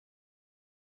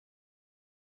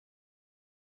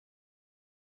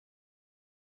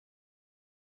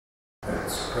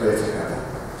Let's pray together.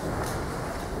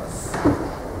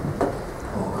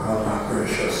 Oh God, our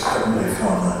gracious Heavenly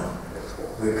Father,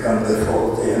 we come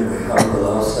before Thee and we humble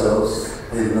ourselves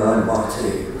in Thy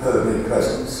mighty, holy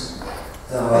presence.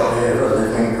 Thou art the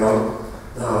ever-living God,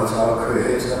 Thou art our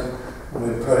Creator. And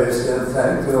we praise Thee and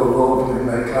thank Thee, O Lord, we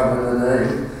may come in the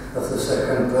name of the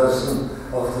second person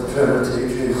of the Trinity,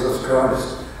 Jesus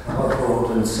Christ, our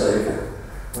Lord and Saviour.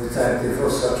 We thank Thee for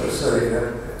such a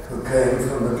Saviour who came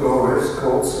from the glorious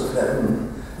courts of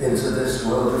heaven into this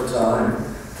world of time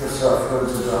to suffer and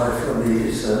to die for needy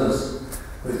sinners.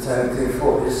 We thank Thee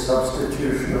for His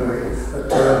substitutionary,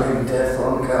 atoning death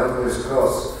on Calvary's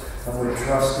cross, and we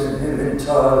trust in Him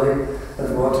entirely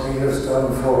and what He has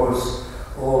done for us.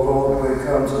 Oh Lord, we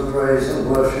come to praise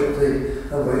and worship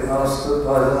Thee, and we ask that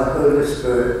by Thy Holy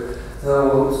Spirit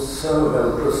Thou wilt so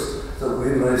help us that we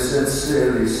may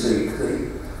sincerely seek Thee.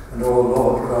 And oh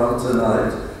Lord, grant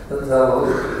tonight that Thou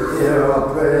wilt hear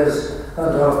our prayers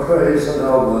and our praise and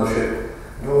our worship.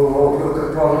 And oh Lord,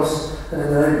 look upon us and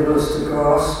enable us to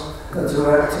grasp and to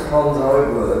act upon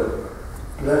Thy word.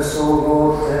 Bless, O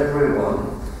Lord,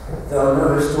 everyone. Thou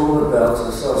knowest all about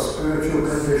us, our spiritual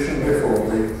condition before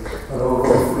Thee. And O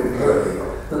Lord, we pray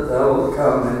that Thou wilt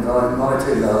come in Thy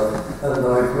mighty love and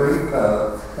Thy great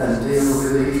power and deal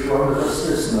with each one of us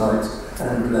this night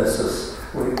and bless us.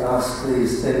 We ask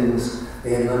these things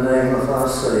in the name of our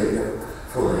Saviour,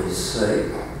 for His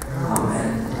sake.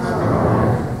 Amen.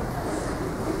 Amen.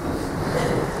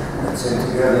 Let's sing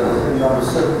together hymn number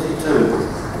 72.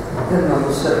 Hymn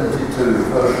number 72,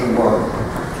 version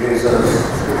 1. Jesus,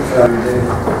 scripture reading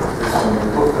is from the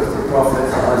book of the prophet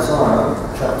Isaiah,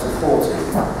 chapter 40.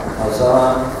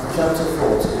 Isaiah, chapter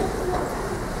 40.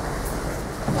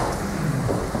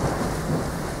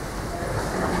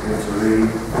 I'm going to read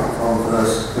from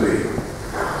verse 3.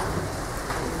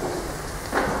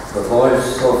 The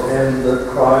voice of him that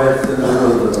crieth in the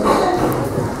wilderness,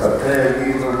 prepare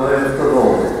ye the way of the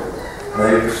Lord,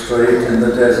 make straight in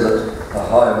the desert a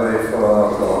highway for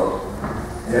our God.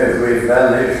 Every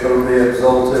valley shall be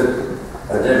exalted,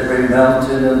 and every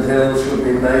mountain and hill shall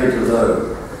be made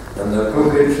low, and the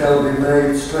crooked shall be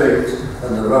made straight,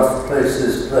 and the rough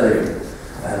places plain.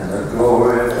 And the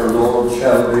glory of the Lord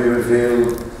shall be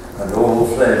revealed, and all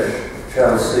flesh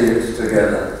shall see it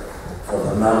together. For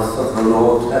the mouth of the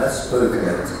Lord hath spoken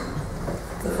it.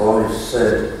 The voice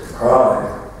said,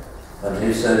 Cry. And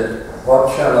He said,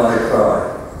 What shall I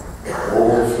cry?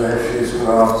 All flesh is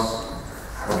grass,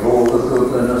 and all the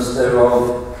goodliness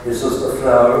thereof is as the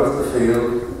flower of the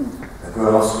field. The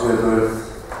grass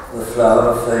withereth, the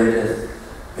flower fadeth,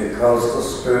 because the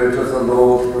Spirit of the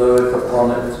Lord bloweth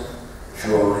upon it.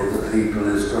 Surely the people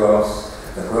is grass,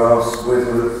 the grass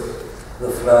withereth,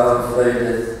 the flower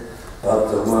fadeth,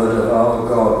 but the word of our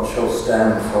God shall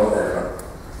stand forever.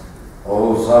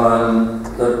 O Zion,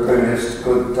 that bringest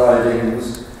good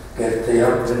tidings, get thee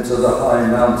up into the high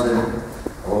mountain.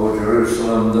 O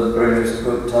Jerusalem, that bringest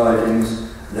good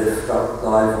tidings, lift up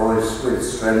thy voice with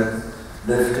strength.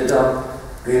 Lift it up,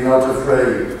 be not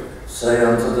afraid. Say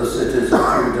unto the cities of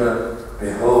Judah,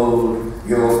 Behold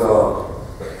your God.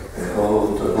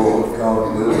 Behold, the Lord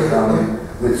God will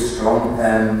come with strong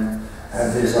hand,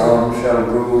 and His arm shall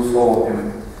rule for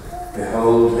Him.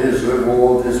 Behold, His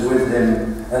reward is with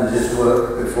Him, and His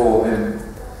work before Him.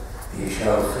 He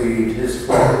shall feed His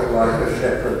flock like a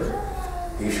shepherd.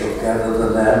 He shall gather the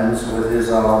lambs with His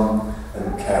arm,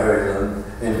 and carry them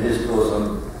in His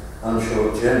bosom, and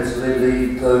shall gently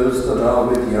lead those that are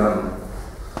with young.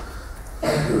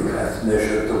 Who hath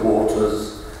measured the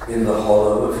waters in the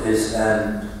hollow of His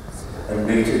hand, and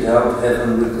meted out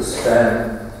heaven with the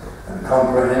span, and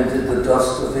comprehended the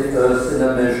dust of the earth in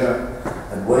a measure,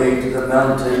 and weighed the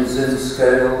mountains in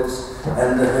scales,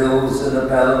 and the hills in a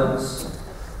balance?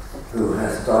 Who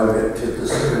hath directed the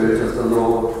Spirit of the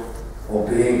Lord, or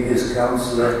being His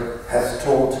counsellor, hath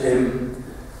taught Him?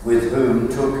 With whom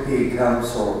took He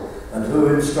counsel, and who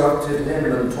instructed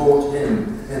Him, and taught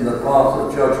Him in the path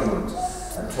of judgment,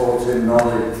 and taught Him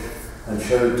knowledge, and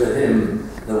showed to Him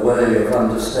the way of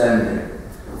understanding?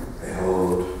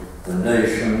 Behold, the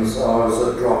nations are as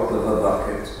a drop of a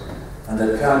bucket, and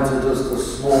are counted as the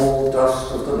small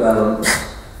dust of the balance.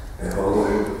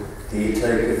 Behold, He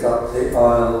taketh up the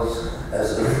isles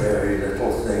as a very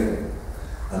little thing.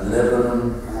 And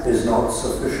Lebanon is not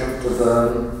sufficient to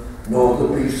burn, nor the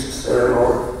beasts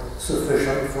thereof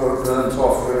sufficient for a burnt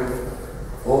offering.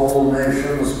 All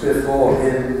nations before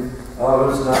Him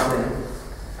are as nothing,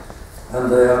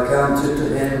 and they are counted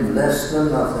to Him less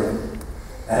than nothing,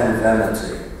 and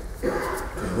vanity. To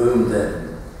whom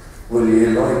then will ye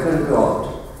liken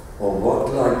God, or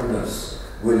what likeness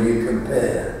will ye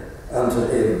compare unto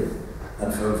Him?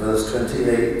 And from verse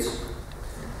 28,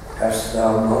 hast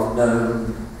thou not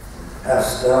known,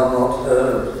 hast thou not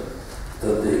heard,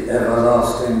 that the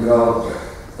everlasting God,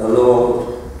 the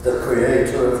Lord, the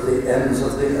Creator of the ends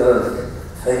of the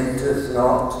earth, fainteth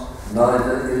not,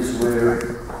 neither is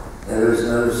weary. There is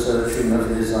no searching of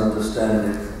his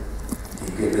understanding.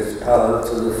 He giveth power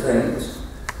to the faint,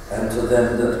 and to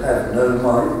them that have no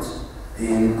might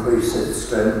he increaseth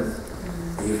strength.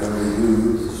 Even the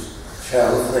youths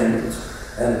shall faint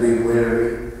and be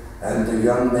weary, and the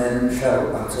young men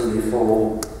shall utterly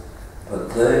fall. But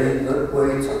they that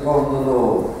wait upon the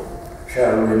Lord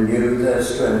shall renew their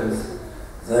strength.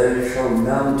 They shall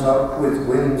mount up with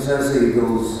wings as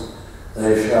eagles.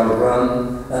 They shall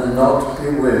run and not be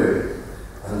weary,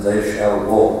 and they shall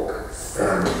walk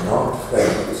and not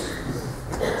faint.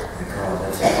 God,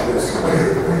 let's listen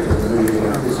to the reading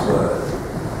of his word.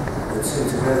 Let's sing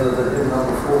together the hymn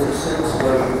number 46,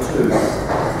 version 2,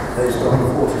 based on the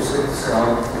 46th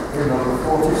Psalm, hymn number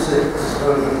 46,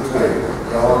 version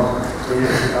 2. God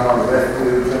is our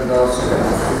refuge and our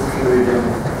strength. Reading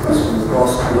is from the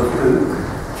Gospel of Luke,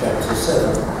 chapter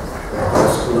 7. The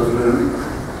Gospel of Luke,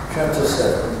 chapter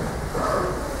 7.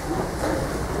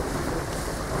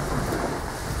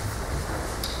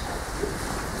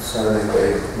 Concerning the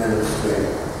ministry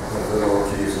of the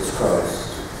Lord Jesus Christ.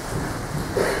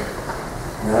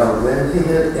 Now when he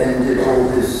had ended all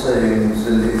his sayings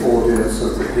in the audience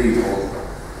of the people,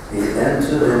 he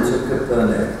entered into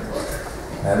Capernaum,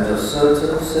 and a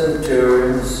certain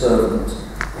centurion's servant,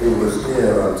 who was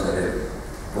dear unto him,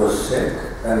 was sick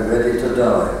and ready to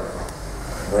die.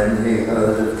 When he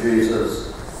heard of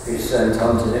Jesus, he sent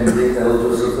unto him the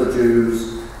elders of the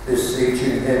Jews,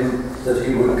 beseeching him that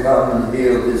he would come and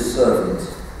heal his servant.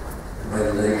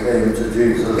 When they came to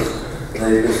Jesus,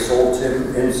 they besought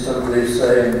him instantly,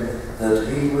 saying that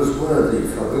he was worthy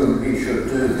for whom he should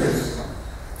do this.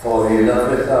 For he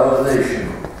loveth our nation,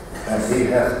 and he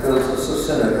hath built us a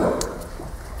synagogue.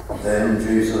 Then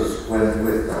Jesus went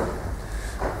with them.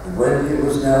 And when he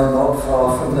was now not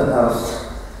far from the house,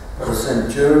 the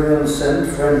centurion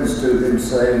sent friends to him,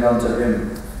 saying unto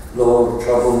him, Lord,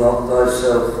 trouble not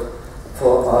thyself,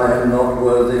 for I am not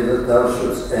worthy that thou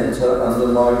shouldst enter under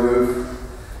my roof.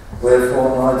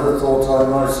 Wherefore neither thought I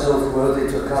myself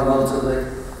worthy to come unto thee,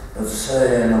 but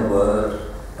say in a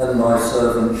word, and my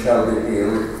servant shall be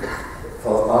healed.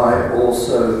 For I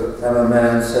also am a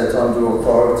man set under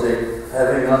authority,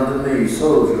 having under me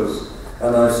soldiers.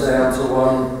 And I say unto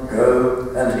one,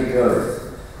 Go, and he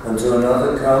goeth, and to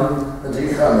another, Come, and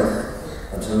he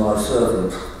cometh, and to my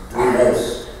servant, Do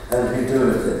this, and he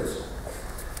doeth it.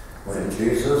 When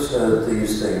Jesus heard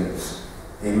these things,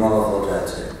 he marvelled at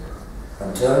him,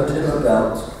 and turned him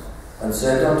about, and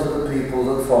said unto the people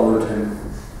that followed him,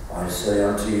 I say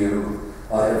unto you,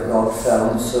 I have not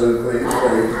found so great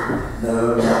faith,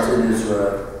 no, not in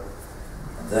Israel.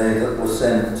 They that were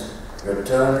sent,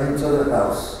 returning to the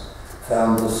house,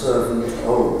 found the servant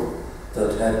whole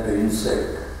that had been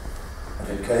sick. And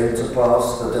it came to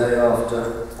pass the day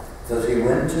after that he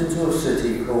went into a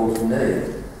city called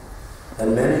Nain,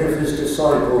 and many of his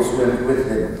disciples went with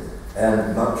him,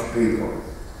 and much people.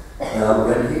 Now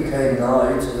when he came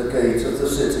nigh to the gate of the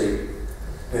city,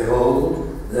 behold,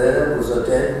 there was a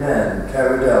dead man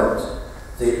carried out,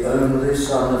 the only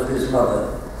son of his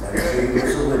mother, and she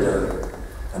was a widow,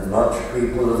 and much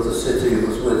people of the city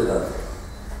was with her.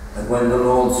 And when the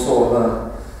Lord saw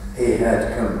her, he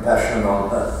had compassion on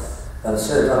her, and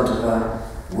said unto her,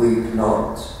 Weep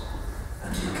not.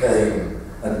 And he came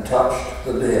and touched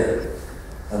the bier,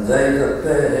 and they that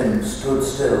bare him stood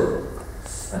still.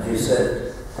 And he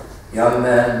said, Young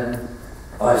man,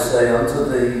 I say unto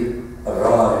thee,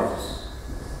 arise.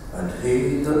 And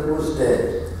he that was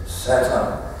dead sat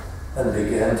up and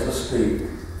began to speak,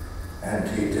 and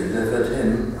he delivered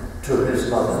him to his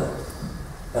mother.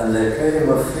 And there came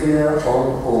a fear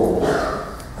on all,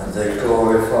 and they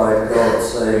glorified God,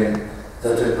 saying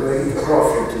that a great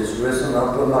prophet is risen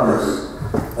up among us,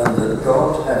 and that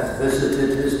God hath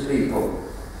visited his people.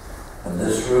 And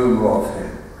this rumour of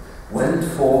him went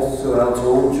forth throughout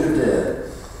all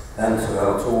Judea, and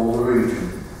throughout all the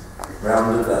region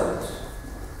round about.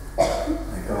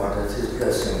 May God add his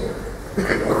blessing to the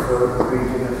further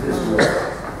reading of his word.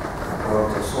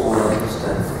 Grant us all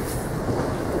understanding.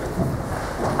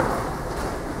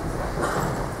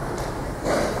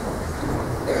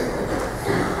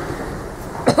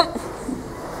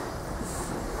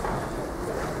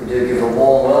 We do give a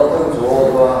warm welcome to all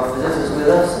of our visitors with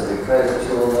us, and we pray that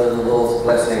you will know the Lord's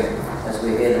blessing as we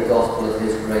hear the gospel of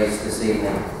his grace this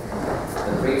evening.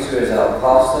 The preacher is our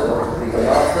pastor, Dr. Peter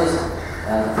Masters,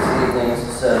 and this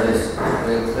evening's service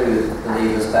will include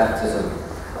believers' baptism.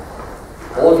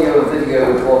 Audio and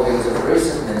video recordings of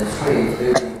recent ministry,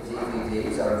 including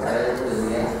DVDs, are available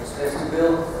in the entrance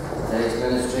vestibule. Today's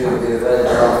ministry will be available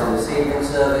after this evening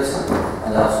service,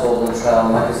 and our Sword and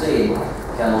Trowel magazine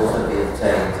can also be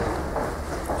obtained.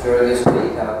 During this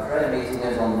week, our prayer meeting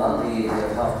is on Monday evening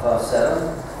at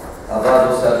 7:30. Our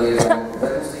Bible study is on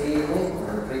Wednesday evening,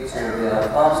 and the preacher will be our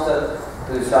pastor,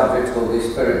 whose subject will be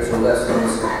spiritual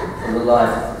lessons from the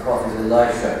life of the prophet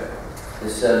Elisha.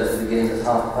 This service begins at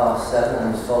 7:30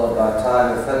 and is followed by a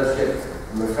time of fellowship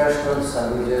and refreshments,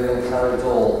 and we do encourage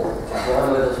all to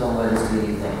join with us on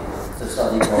Wednesday evening to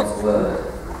study God's Word.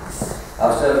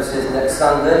 Our services next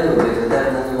Sunday will be at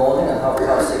 11 in the morning and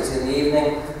 6:30 in the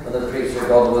evening, when the preacher,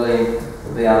 God willing,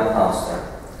 will be our pastor.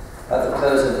 At the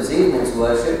close of this evening's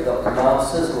worship, Dr.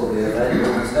 Masters will be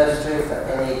available in his vestry for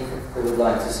any who would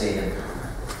like to see him.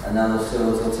 And now the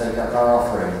stewards will take up our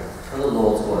offering for the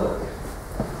Lord's work.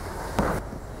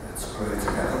 Let's pray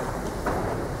together.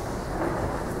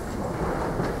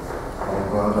 Oh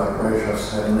God, our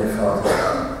gracious Heavenly Father,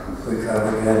 we come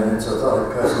again into thy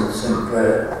presence in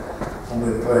prayer, and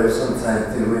we praise and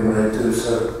thank thee we may do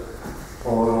so.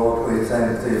 Oh Lord, we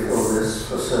thank thee for this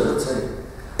facility,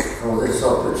 for this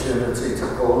opportunity to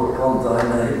call upon thy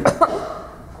name.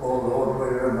 Oh Lord,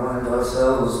 we remind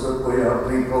ourselves that we are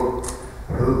people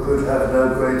who could have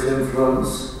no great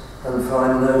influence and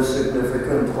find no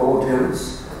significant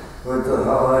audience with the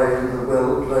high and the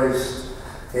well-placed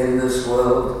in this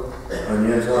world, and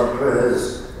yet our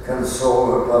prayers can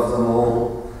soar above them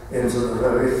all into the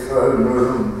very throne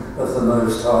room of the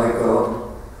Most High God.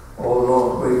 Oh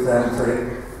Lord, we thank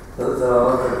thee that thou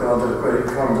art a God of great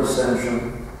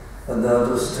condescension, and thou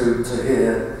dost stoop to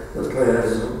hear the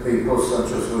prayers of people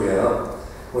such as we are,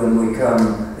 when we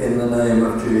come in the name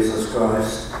of Jesus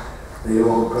Christ, the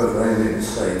all-prevailing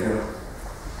Saviour.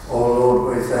 Oh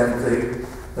Lord, we thank thee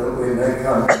that we may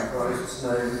come in Christ's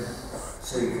name,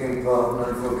 seeking pardon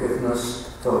and forgiveness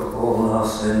for all our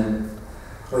sin.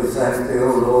 We thank thee,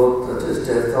 O Lord, that his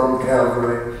death on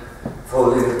Calvary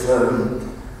fully atoned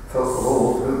for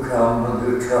all who come and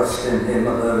who trust in him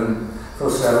alone for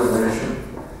salvation.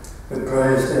 We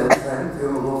praise thee and thank thee,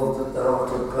 O Lord, that thou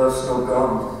art a personal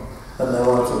God, and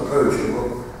thou art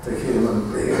approachable to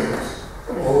human beings.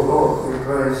 O Lord, we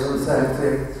praise and thank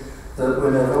thee that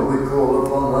whenever we call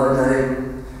upon thy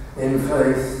name in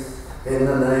faith, in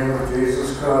the name of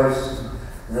Jesus Christ,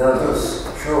 thou dost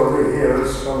surely hear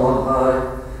us from on high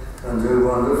and do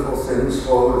wonderful things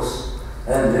for us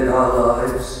and in our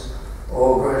lives.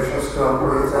 O gracious God,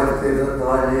 we thank thee that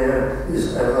thine ear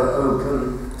is ever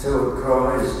open to the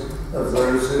cries of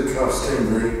those who trust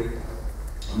in thee.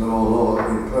 And, O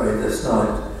Lord, we pray this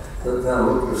night that thou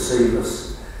wilt receive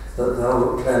us, that thou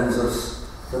wilt cleanse us,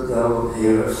 that thou wilt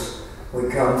hear us. We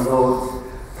come, Lord,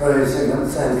 praising and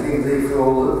thanking thee for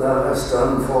all that thou hast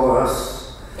done for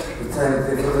us. We thank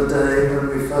thee for the day when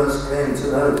we first came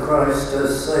to know Christ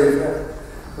as Saviour.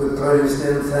 We praise thee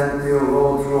and thank thee, O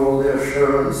Lord, for all the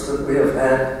assurance that we have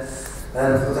had,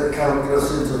 and for the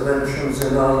countless interventions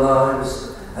in our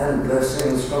lives and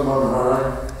blessings from on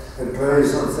high. We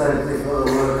praise and thank thee for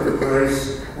the work of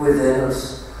grace within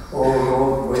us. O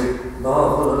Lord, we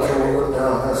marvel at all that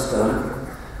thou hast done.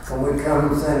 And we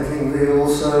come thanking thee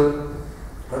also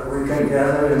that we can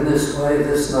gather in this way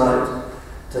this night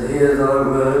to hear thy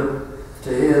word, to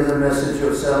hear the message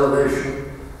of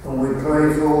salvation. And we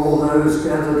pray for all those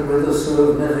gathered with us who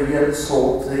have never yet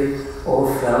sought thee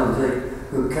or found thee,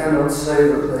 who cannot say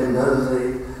that they know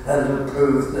thee and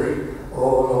approve thee.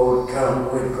 O Lord,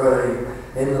 come, we pray,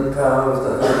 in the power of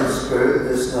the Holy Spirit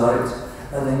this night,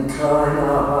 and incline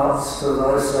our hearts to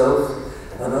thyself,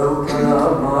 and open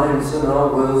our minds and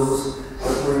our wills,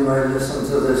 that we may listen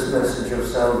to this message of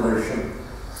salvation.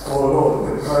 O Lord,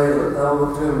 we pray that thou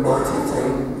wilt do mighty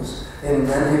things in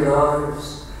many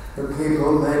lives. The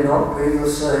people may not be the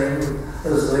same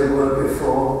as they were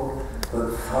before,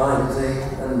 but find thee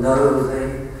and know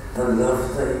thee and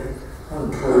love thee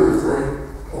and prove thee.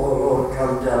 O Lord,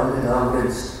 come down in our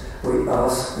midst, we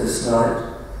ask this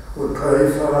night. We pray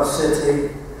for our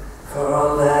city, for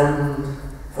our land,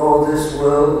 for this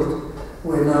world.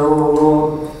 We know, O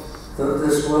Lord, that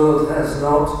this world has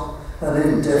not an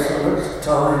indefinite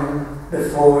time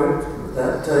before it.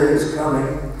 That day is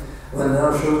coming when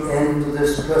thou shalt end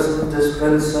this present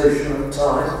dispensation of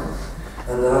time,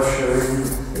 and thou showing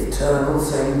eternal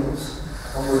things.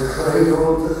 And we pray,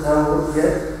 Lord, that thou wilt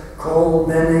yet call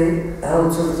many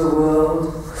out of the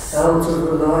world, out of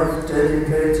a life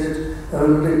dedicated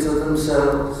only to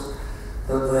themselves,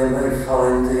 that they may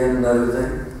find thee and know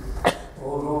thee.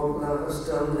 O Lord, thou hast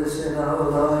done this in our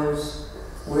lives,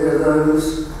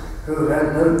 those who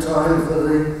had no time for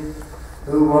thee,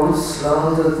 who once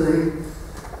slandered thee,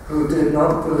 who did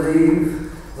not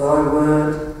believe thy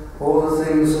word or the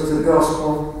things of the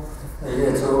gospel. And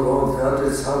yet, O Lord, thou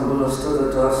didst humble us to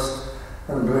the dust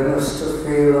and bring us to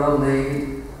feel our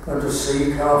need and to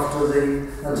seek after thee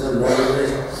and to know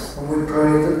thee. And we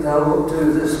pray that thou wilt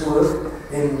do this work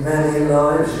in many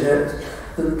lives yet,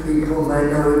 that people may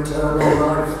know eternal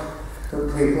life, that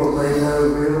people may know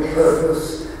real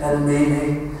purpose and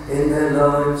meaning in their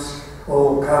lives.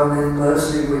 Oh, come in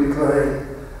mercy, we pray.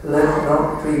 Let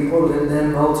not people in their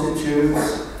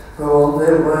multitudes go on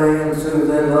their way and through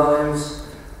their lives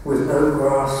with no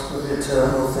grasp of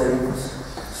eternal things.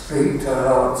 Speak to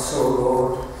hearts, O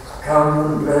Lord. Come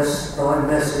and bless thy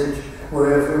message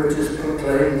wherever it is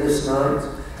proclaimed this night,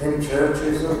 in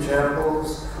churches and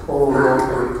chapels. O Lord,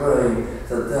 we pray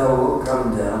that thou wilt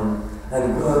come down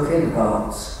and work in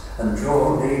hearts and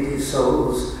draw needy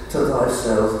souls to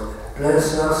thyself.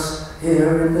 Bless us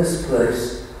here in this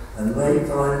place and make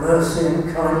thy mercy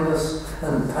and kindness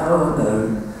and power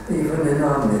known even in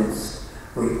our midst.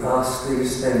 We ask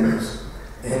these things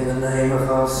in the name of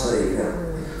our Saviour,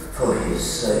 for his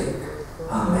sake.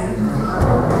 Amen.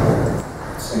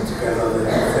 Sing together the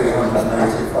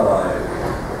 385.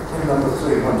 Hymn number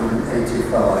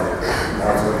 385.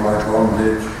 Out of my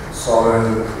bondage,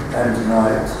 sorrow and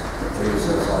night,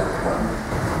 Jesus I come.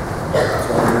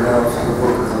 Turning now to the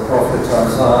book of the prophet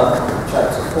Isaiah,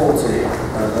 chapter 40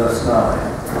 and verse 9.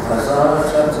 Isaiah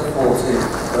chapter 40,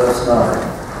 verse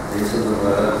 9. These are the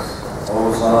words.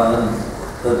 O Zion,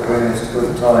 that bringest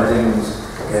good tidings,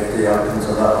 get thee up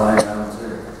into the high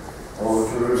mountain. O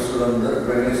Jerusalem, that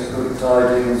bringest good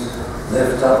tidings,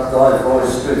 lift up thy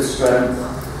voice with strength.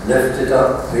 Lift it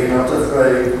up, be not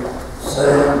afraid.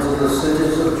 Say unto the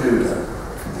cities of Judah,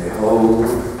 behold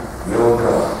your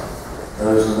God.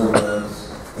 Those are the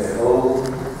words, behold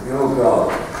your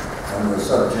God. And the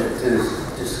subject is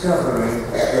discovering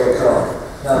your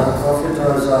God. Now the prophet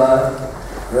Isaiah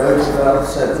wrote about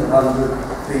 700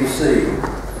 BC,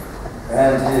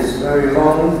 and his very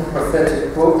long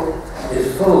prophetic book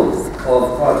is full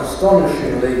of quite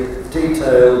astonishingly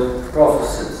detailed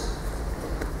prophecies.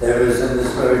 There is in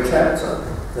this very chapter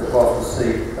the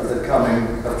prophecy of the coming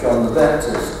of John the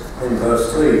Baptist in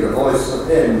verse 3, the voice of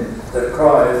him that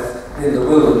crieth in the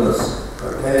wilderness,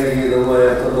 prepare ye the way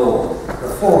of the Lord, the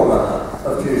forerunner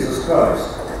of Jesus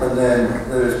Christ. And then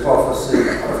there is prophecy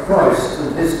of Christ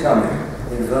and his coming.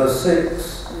 In verse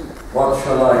 6, what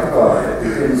shall I cry? It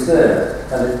begins there,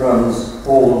 and it runs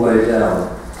all the way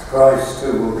down. Christ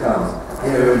who will come.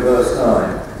 Here in verse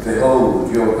 9,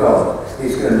 behold your God.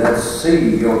 He's going to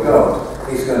see your God.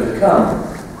 He's going to come.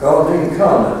 God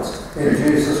incarnate in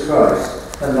Jesus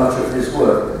Christ, and much of his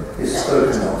work is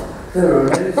spoken of. There are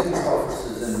amazing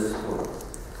prophecies in this book.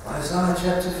 Isaiah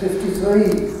chapter 53.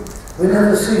 We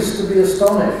never cease to be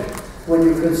astonished when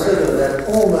you consider that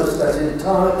almost that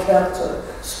entire chapter,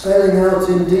 spelling out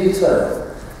in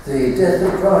detail the death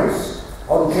of Christ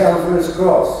on Calvary's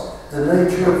cross, the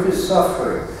nature of his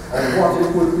suffering, and what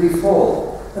it would be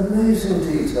for. Amazing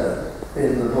detail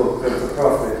in the book of the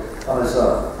prophet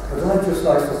Isaiah. But I'd just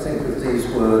like to think of these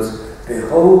words,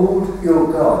 behold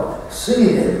your God.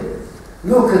 See him.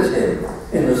 Look at him,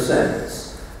 in a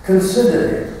sense.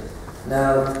 Consider him.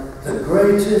 Now, the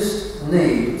greatest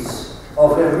needs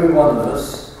of every one of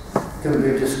us can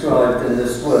be described in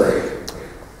this way.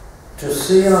 To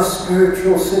see our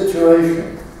spiritual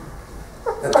situation.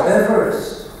 The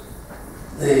cleverest,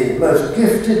 the most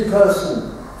gifted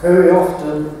person very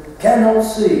often cannot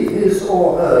see his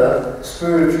or her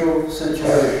spiritual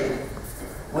situation.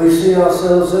 We see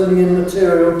ourselves only in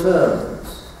material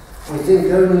terms. We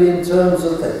think only in terms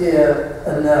of the here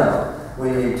and now.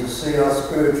 We need to see our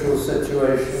spiritual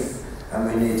situation, and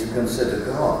we need to consider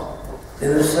God.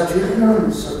 There is such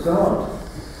ignorance of God,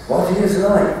 what he is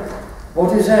like,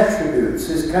 what his attributes,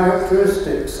 his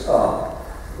characteristics are,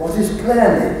 what his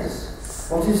plan is,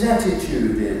 what his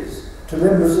attitude is to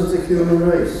members of the human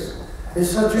race.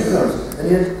 There's such ignorance,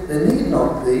 and yet there need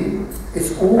not be.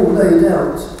 It's all laid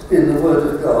out in the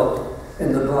Word of God,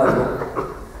 in the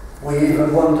Bible. We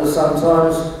even wonder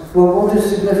sometimes, well, what is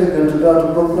significant about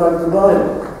a book like the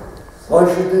Bible?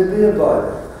 Why should there be a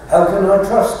Bible? How can I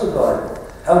trust the Bible?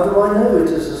 How do I know it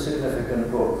is a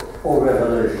significant book or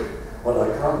revelation? Well, I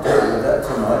can't tell you that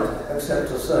tonight, except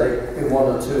to say in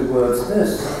one or two words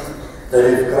this, that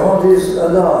if God is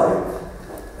alive,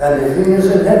 and if he is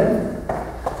in heaven,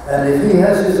 and if he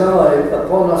has his eye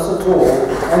upon us at all,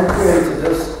 and created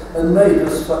us, and made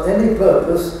us for any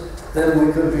purpose, then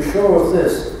we can be sure of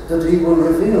this, that he will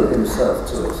reveal himself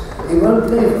to us. He won't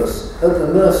leave us at the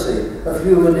mercy of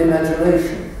human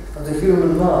imagination. and the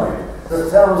human mind, the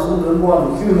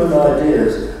 1,001 human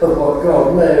ideas of what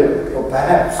God may or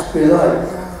perhaps be like.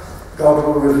 God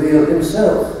will reveal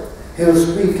himself. He'll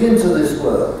speak into this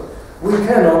world. We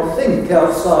cannot think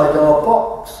outside our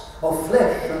box of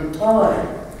flesh and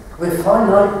time. We're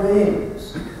finite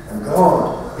beings. And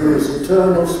God, who is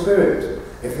eternal spirit,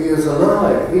 if he is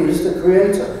alive, he is the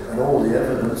creator. And all the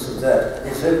evidence of that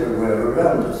is everywhere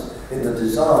around us, in the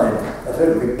design of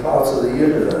every part of the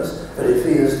universe. But if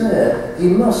he is there, he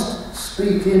must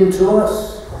speak into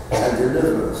us and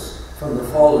deliver us from the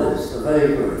follies, the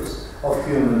vagaries of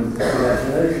human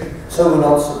imagination. So we're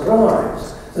not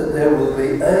surprised that there will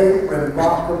be a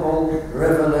remarkable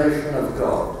revelation of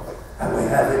God. And we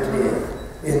have it here,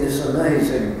 in this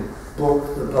amazing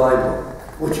book, the Bible,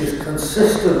 which is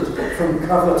consistent from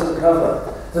cover to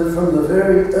cover, that from the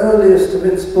very earliest of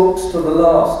its books to the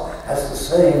last has the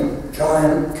same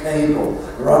giant cable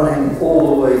running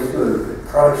all the way through,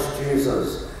 Christ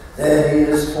Jesus. There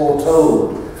he is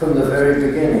foretold from the very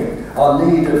beginning, our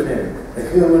need of him, the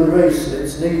human race and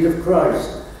its need of Christ,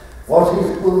 what he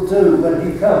will do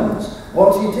when he comes,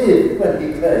 what he did when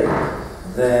he came,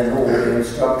 then all the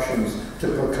instructions to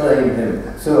proclaim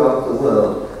him throughout the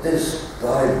world. This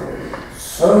Bible,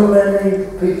 so many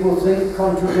people think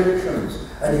contradictions,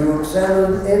 and you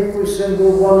examine every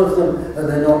single one of them and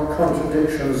they're not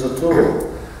contradictions at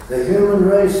all. The human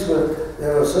race,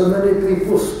 there are so many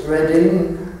people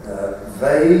spreading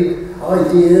vague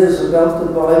ideas about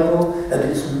the Bible and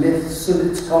its myths and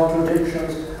its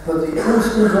contradictions, but the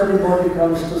instant anybody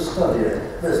comes to study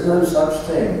it, there's no such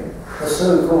thing. The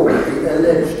so-called, the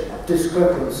alleged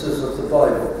discrepancies of the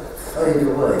Bible fade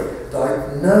away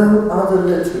like no other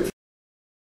literature